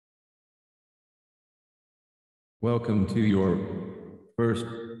Welcome to your first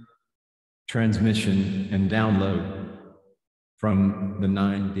transmission and download from the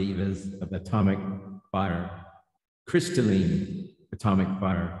 9 divas of atomic fire, crystalline atomic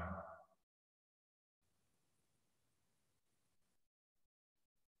fire.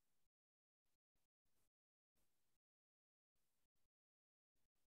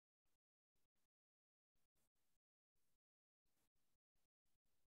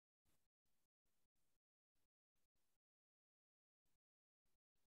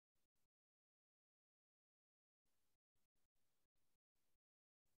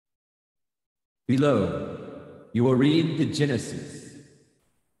 Below, you will read the Genesis,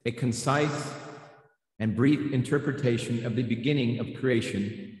 a concise and brief interpretation of the beginning of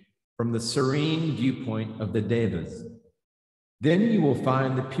creation from the serene viewpoint of the Devas. Then you will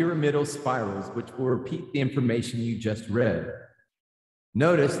find the pyramidal spirals, which will repeat the information you just read.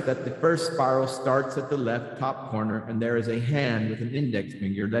 Notice that the first spiral starts at the left top corner, and there is a hand with an index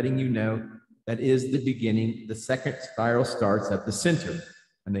finger letting you know that is the beginning. The second spiral starts at the center,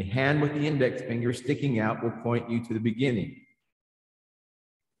 and the hand with the index finger sticking out will point you to the beginning.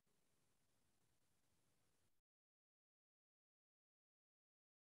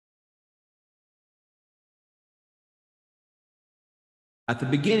 At the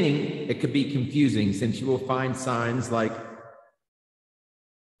beginning, it could be confusing since you will find signs like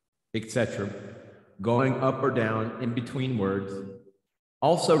etc., going up or down in between words.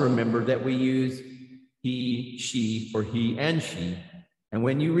 Also remember that we use he, she for he and she. And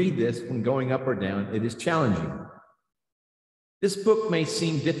when you read this, when going up or down, it is challenging. This book may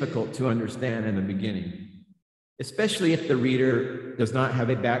seem difficult to understand in the beginning, especially if the reader does not have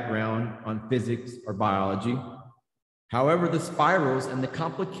a background on physics or biology. However, the spirals and the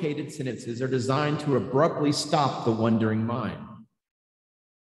complicated sentences are designed to abruptly stop the wandering mind.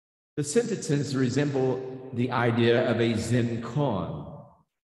 The sentences resemble the idea of a Zen koan,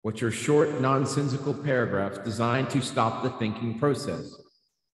 which are short, nonsensical paragraphs designed to stop the thinking process.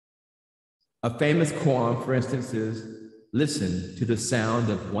 A famous koan, for instance, is, "Listen to the sound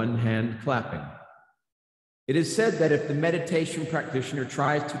of one hand clapping." It is said that if the meditation practitioner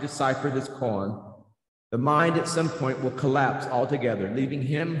tries to decipher this koan, the mind at some point will collapse altogether, leaving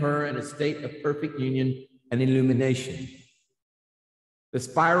him, her in a state of perfect union and illumination. The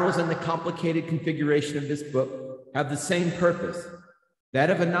spirals and the complicated configuration of this book have the same purpose, that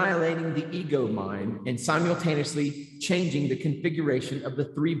of annihilating the ego mind and simultaneously changing the configuration of the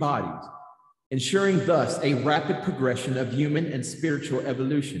three bodies, ensuring thus a rapid progression of human and spiritual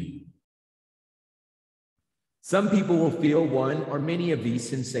evolution. Some people will feel one or many of these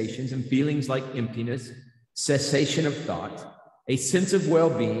sensations and feelings like emptiness, cessation of thought, a sense of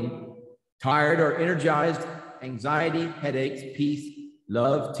well-being, tired or energized, anxiety, headaches, peace,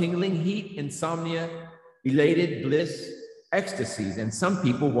 love, tingling heat, insomnia, elated bliss, ecstasies, and some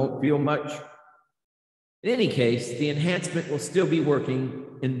people won't feel much. In any case, the enhancement will still be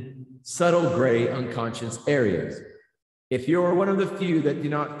working in subtle gray unconscious areas. If you're one of the few that do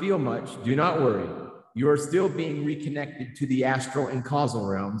not feel much, do not worry. You are still being reconnected to the astral and causal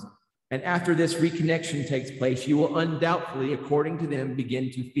realms, and after this reconnection takes place, you will undoubtedly, according to them,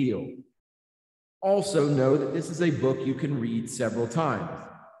 begin to feel. Also know that this is a book you can read several times.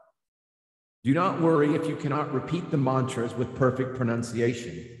 Do not worry if you cannot repeat the mantras with perfect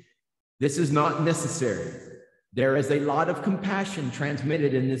pronunciation. This is not necessary. There is a lot of compassion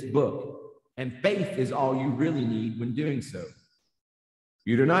transmitted in this book, and faith is all you really need when doing so.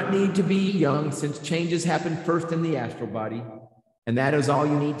 You do not need to be young, since changes happen first in the astral body, and that is all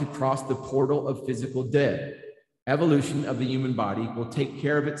you need to cross the portal of physical death. Evolution of the human body will take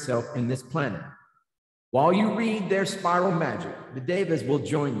care of itself in this planet. While you read their spiral magic, the Devas will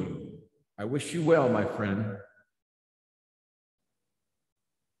join you. I wish you well, my friend.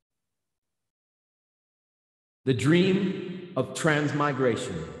 The dream of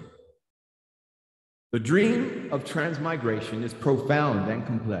transmigration. The dream of transmigration is profound and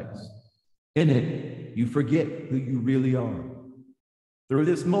complex. In it, you forget who you really are. Through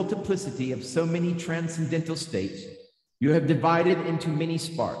this multiplicity of so many transcendental states, you have divided into many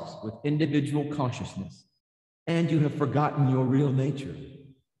sparks with individual consciousness, and you have forgotten your real nature.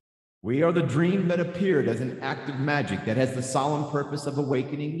 We are the dream that appeared as an act of magic that has the solemn purpose of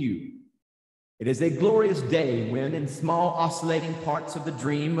awakening you. It is a glorious day when, in small oscillating parts of the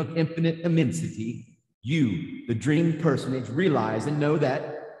dream of infinite immensity, you, the dream personage, realize and know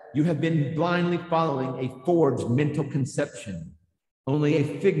that you have been blindly following a forged mental conception, only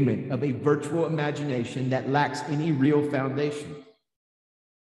a figment of a virtual imagination that lacks any real foundation.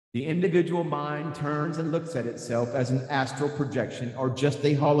 The individual mind turns and looks at itself as an astral projection or just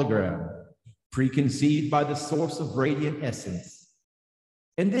a hologram. preconceived by the source of radiant essence.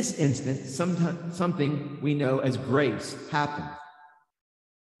 In this instant, something we know as grace happens.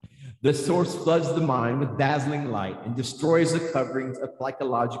 The source floods the mind with dazzling light and destroys the coverings of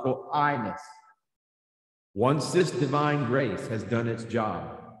psychological I-ness. Once this divine grace has done its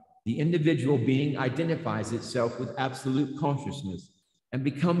job, the individual being identifies itself with absolute consciousness and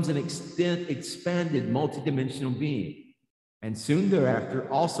becomes an expanded multidimensional being, and soon thereafter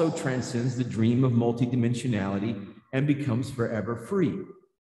also transcends the dream of multidimensionality and becomes forever free.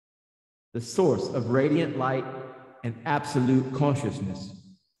 The source of radiant light and absolute consciousness.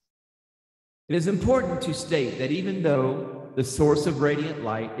 It is important to state that even though the source of radiant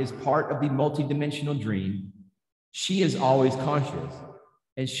light is part of the multidimensional dream, she is always conscious,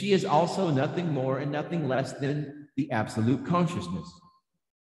 and she is also nothing more and nothing less than the absolute consciousness.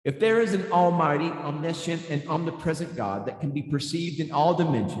 If there is an almighty, omniscient, and omnipresent God that can be perceived in all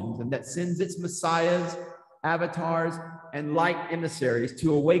dimensions and that sends its messiahs, avatars, and light emissaries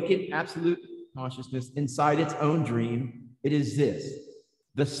to awaken absolute consciousness inside its own dream, it is this,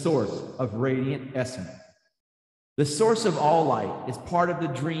 the source of radiant essence. The source of all light is part of the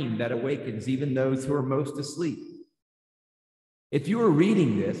dream that awakens even those who are most asleep. If you are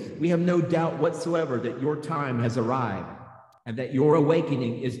reading this, we have no doubt whatsoever that your time has arrived and that your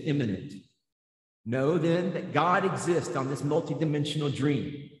awakening is imminent. Know then that God exists on this multidimensional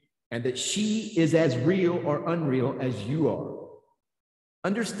dream and that she is as real or unreal as you are.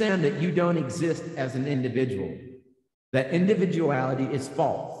 Understand that you don't exist as an individual, that individuality is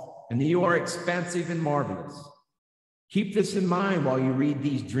false, and that you are expansive and marvelous. Keep this in mind while you read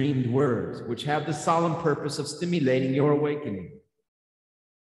these dreamed words, which have the solemn purpose of stimulating your awakening.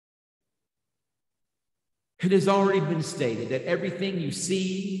 It has already been stated that everything you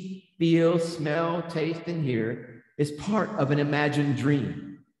see, feel, smell, taste, and hear is part of an imagined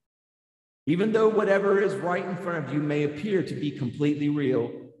dream. Even though whatever is right in front of you may appear to be completely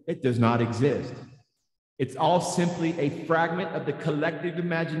real, it does not exist. It's all simply a fragment of the collective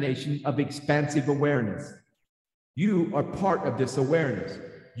imagination of expansive awareness. You are part of this awareness.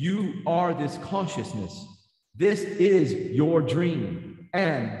 You are this consciousness. This is your dream.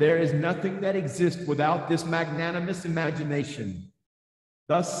 And there is nothing that exists without this magnanimous imagination.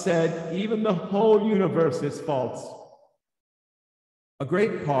 Thus said, even the whole universe is false. A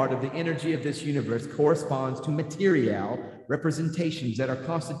great part of the energy of this universe corresponds to material representations that are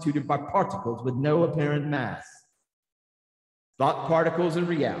constituted by particles with no apparent mass. Thought particles and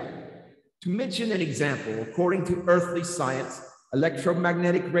reality. To mention an example, according to earthly science,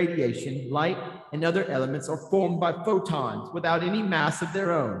 electromagnetic radiation, light, and other elements are formed by photons without any mass of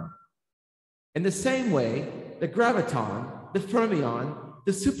their own. In the same way, the graviton, the fermion,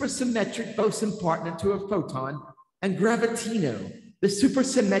 the supersymmetric boson partner to a photon, and gravitino, the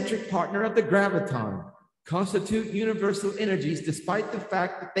supersymmetric partner of the graviton, constitute universal energies despite the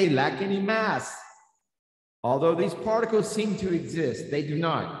fact that they lack any mass. Although these particles seem to exist, they do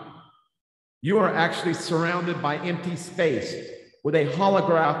not. You are actually surrounded by empty space with a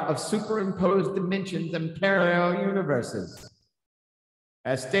holograph of superimposed dimensions and parallel universes.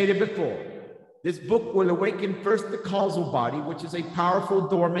 As stated before, this book will awaken first the causal body, which is a powerful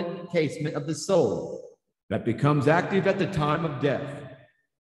dormant encasement of the soul that becomes active at the time of death.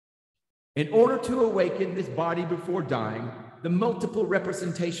 In order to awaken this body before dying, the multiple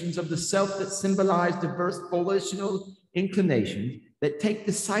representations of the self that symbolize diverse volitional inclinations that take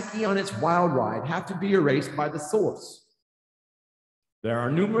the psyche on its wild ride have to be erased by the source. There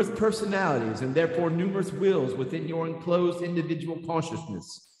are numerous personalities and therefore numerous wills within your enclosed individual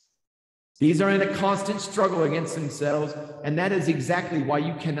consciousness. These are in a constant struggle against themselves, and that is exactly why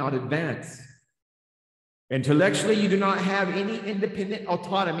you cannot advance. Intellectually, you do not have any independent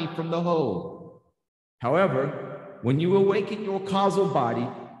autonomy from the whole. However, when you awaken your causal body,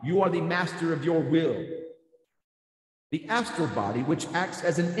 you are the master of your will. The astral body, which acts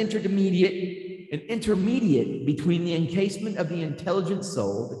as an intermediate between the encasement of the intelligent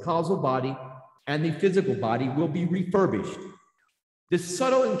soul, the causal body, and the physical body, will be refurbished. This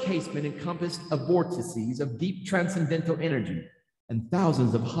subtle encasement encompassed of vortices of deep transcendental energy and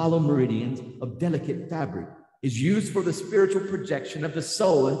thousands of hollow meridians of delicate fabric is used for the spiritual projection of the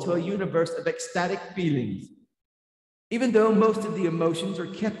soul into a universe of ecstatic feelings. Even though most of the emotions are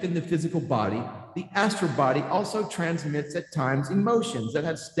kept in the physical body, the astral body also transmits at times emotions that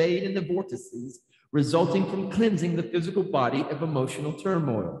have stayed in the vortices, resulting from cleansing the physical body of emotional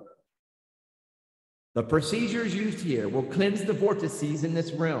turmoil. The procedures used here will cleanse the vortices in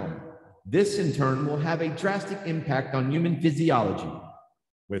this realm. This, in turn, will have a drastic impact on human physiology.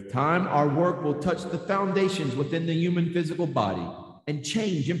 With time, our work will touch the foundations within the human physical body, and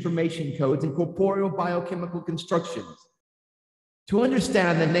change information codes and corporeal biochemical constructions. To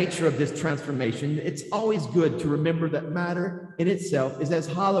understand the nature of this transformation, it's always good to remember that matter in itself is as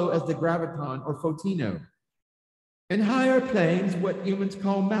hollow as the graviton or fotino. In higher planes, what humans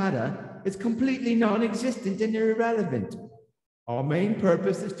call matter is completely non-existent and irrelevant. Our main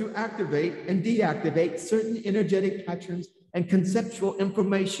purpose is to activate and deactivate certain energetic patterns and conceptual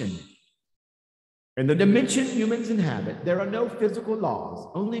information. In the dimension humans inhabit, there are no physical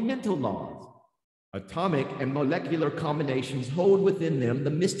laws, only mental laws. Atomic and molecular combinations hold within them the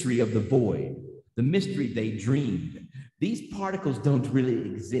mystery of the void, the mystery they dreamed. These particles don't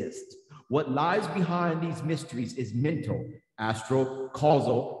really exist. What lies behind these mysteries is mental, astral,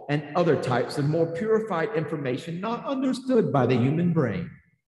 causal, and other types of more purified information not understood by the human brain.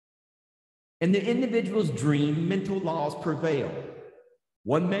 In the individual's dream, mental laws prevail.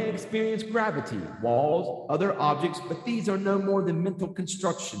 One may experience gravity, walls, other objects, but these are no more than mental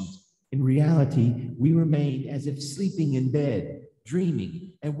constructions. In reality, we remain as if sleeping in bed,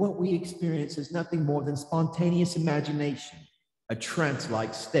 dreaming, and what we experience is nothing more than spontaneous imagination, a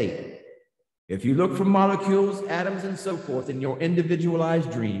trance-like state. If you look for molecules, atoms, and so forth in your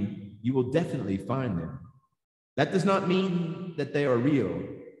individualized dream, you will definitely find them. That does not mean that they are real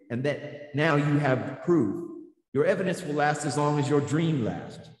and that now you have proof. Your evidence will last as long as your dream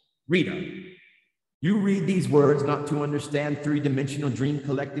lasts. Reader, you read these words not to understand three-dimensional dream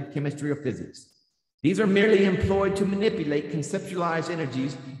collective chemistry or physics. These are merely employed to manipulate conceptualized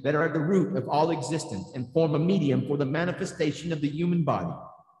energies that are at the root of all existence and form a medium for the manifestation of the human body.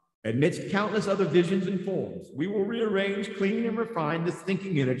 Amidst countless other visions and forms, we will rearrange, clean, and refine this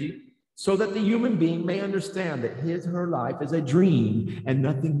thinking energy so that the human being may understand that his or her life is a dream and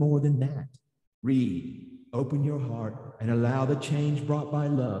nothing more than that. Read, open your heart, and allow the change brought by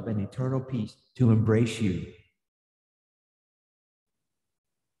love and eternal peace to embrace you.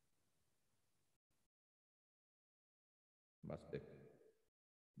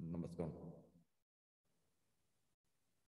 Namaste.